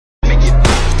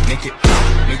make it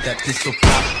pop, make that pistol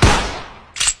pop.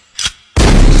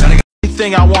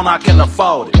 Anything I want, I can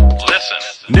afford it.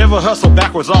 Listen. Never hustle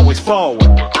backwards, always forward.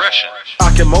 Progression.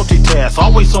 I can multitask,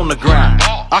 always on the grind.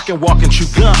 I can walk and chew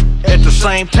gum at the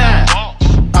same time.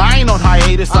 I ain't on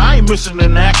hiatus, I ain't missing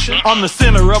in action. I'm the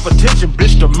center of attention,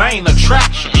 bitch, the main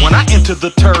attraction. When I enter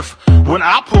the turf, when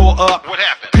I pull up, What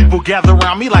happened? people gather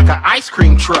around me like an ice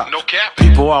cream truck. No cap.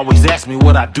 People always ask me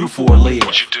what I do for a living.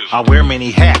 What you do? I wear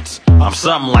many hats, I'm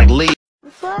something like Lee.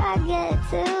 Before I get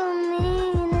too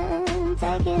mean and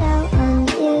take it out on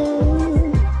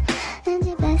you and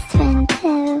your best friend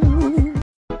too.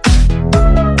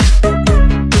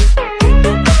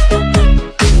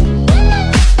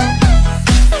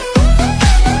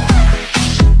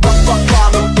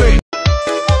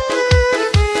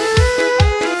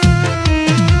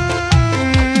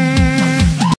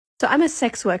 So I'm a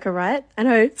sex worker, right? I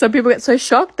know some people get so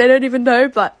shocked they don't even know,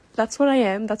 but that's what I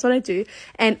am. That's what I do.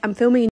 And I'm filming